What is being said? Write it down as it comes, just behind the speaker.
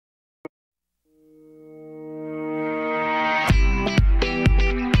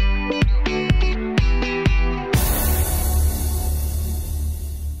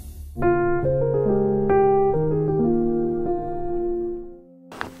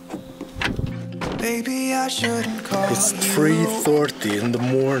Maybe I shouldn't call. It's 3:30 in the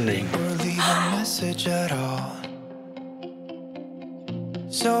morning. Or leave a message at all.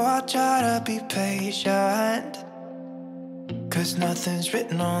 So I'll try to be patient, 'cause nothing's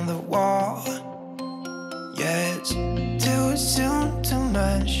written on the wall. Yeah, it's too soon to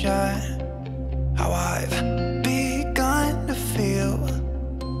mention how I've begun to feel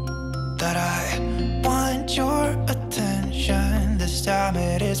that I want your attention. This time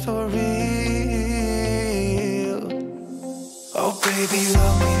it is for real. Oh baby,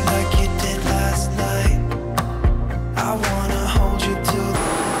 love me like you did last night. I wanna hold you till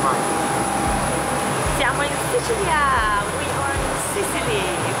Siamo in Sicilia. We are in Sicily.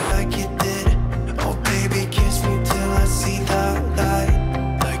 like you did. Oh baby, kiss me till I see the light.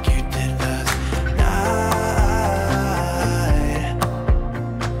 Like you did last night.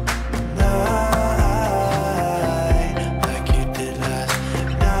 Like you did last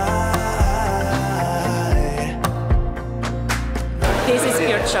night. This is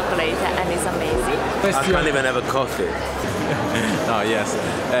pure chocolate and it's amazing. I can't even have a coffee. Oh yes,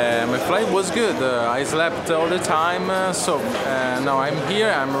 my flight was good. I slept all the time, so now I'm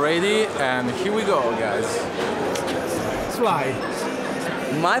here, I'm ready, and here we go, guys. Fly.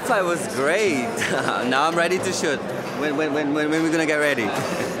 My flight was great. Now I'm ready to shoot. When we gonna get ready?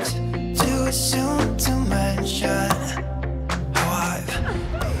 Too soon to mention how I've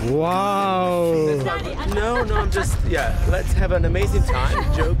Wow. No, I'm just, let's have an amazing time,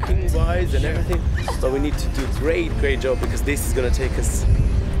 joking-wise and everything. But we need to do great job because this is gonna take us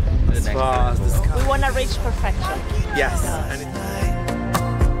as far as the sky. We want to reach perfection. Yes. I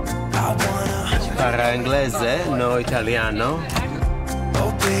wanna. Parla inglese, no italiano.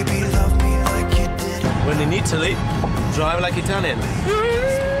 Oh baby, love me like you did. When in Italy, drive like Italian.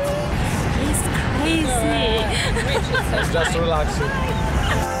 It's crazy. Just relax.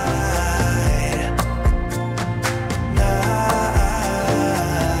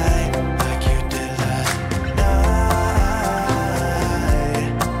 Like you did last night.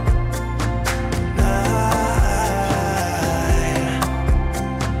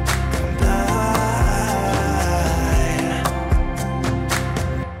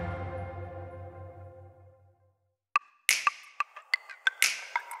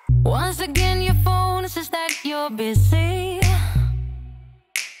 Once again your phone says that you're busy,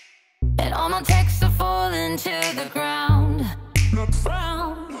 and all my texts are falling to the ground.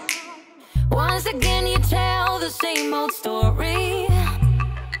 Once again you tell the same old story.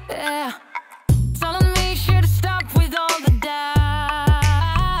 Yeah, telling me should stop with all the doubt.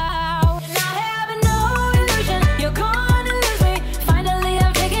 And I have no illusion you're gonna lose me. Finally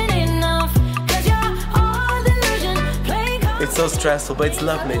I've taken enough, 'cause you're all delusion. It's so stressful, but it's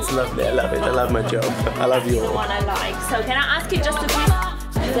lovely. It's lovely. I love it. I love my job. I love you The all. one I like. So can I ask you just to please?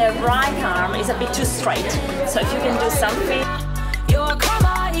 The right arm is a bit too straight. So if you can do something. You're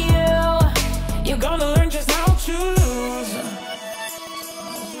karma, you're gonna learn just how to lose.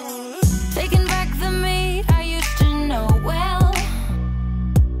 Taking back the me I used to know well,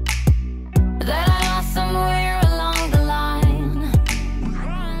 that I lost somewhere along the line.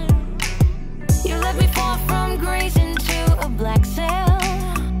 You let me fall from grace into a black cell.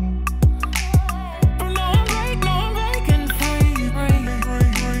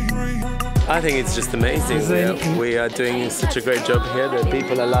 I think it's just amazing. We are doing such a great job here. The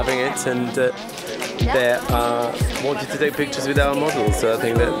people are loving it, and they wanted to take pictures with our models. So I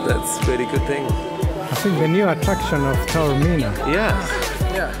think that's a really good thing. I think the new attraction of Taormina. Yeah.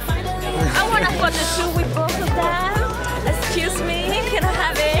 I want a photo shoot with both of them. Excuse me, can I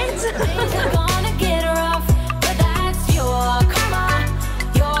have it? Gonna get rough, but that's your karma,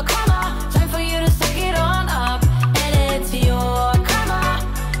 your karma. Time for you to suck it on up, and it's your karma,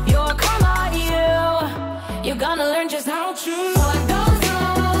 your karma. You're gonna learn just how to. What goes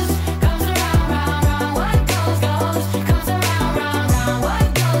comes around, round, round. What goes comes around, round, round. What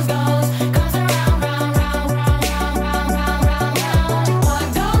goes comes around, round, round, round, round, round, round, round, round. What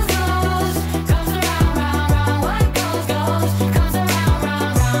goes comes around, round, round. What goes comes around,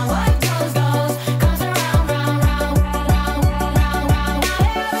 round, round. What goes comes around, round, round, round, round, round. I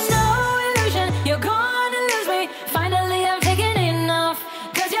have no illusion you're gonna lose me. Finally I've taken enough,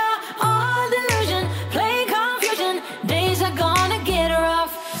 'cause you're all delusion. Play confusion, days are gonna get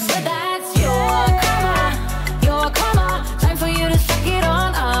rough, but that's your karma, your karma. Time for you to suck it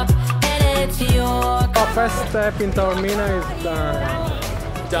on up, and it's your Our first step in Taormina is done.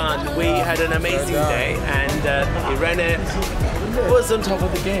 Done. We had an amazing day, and Irene was on top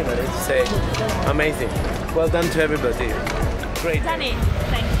of the game, I need to say. Amazing. Well done to everybody. Great. Danny,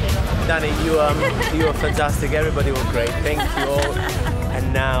 thank you. Danny, you are fantastic. Everybody was great. Thank you all.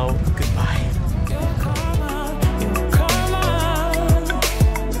 And now, good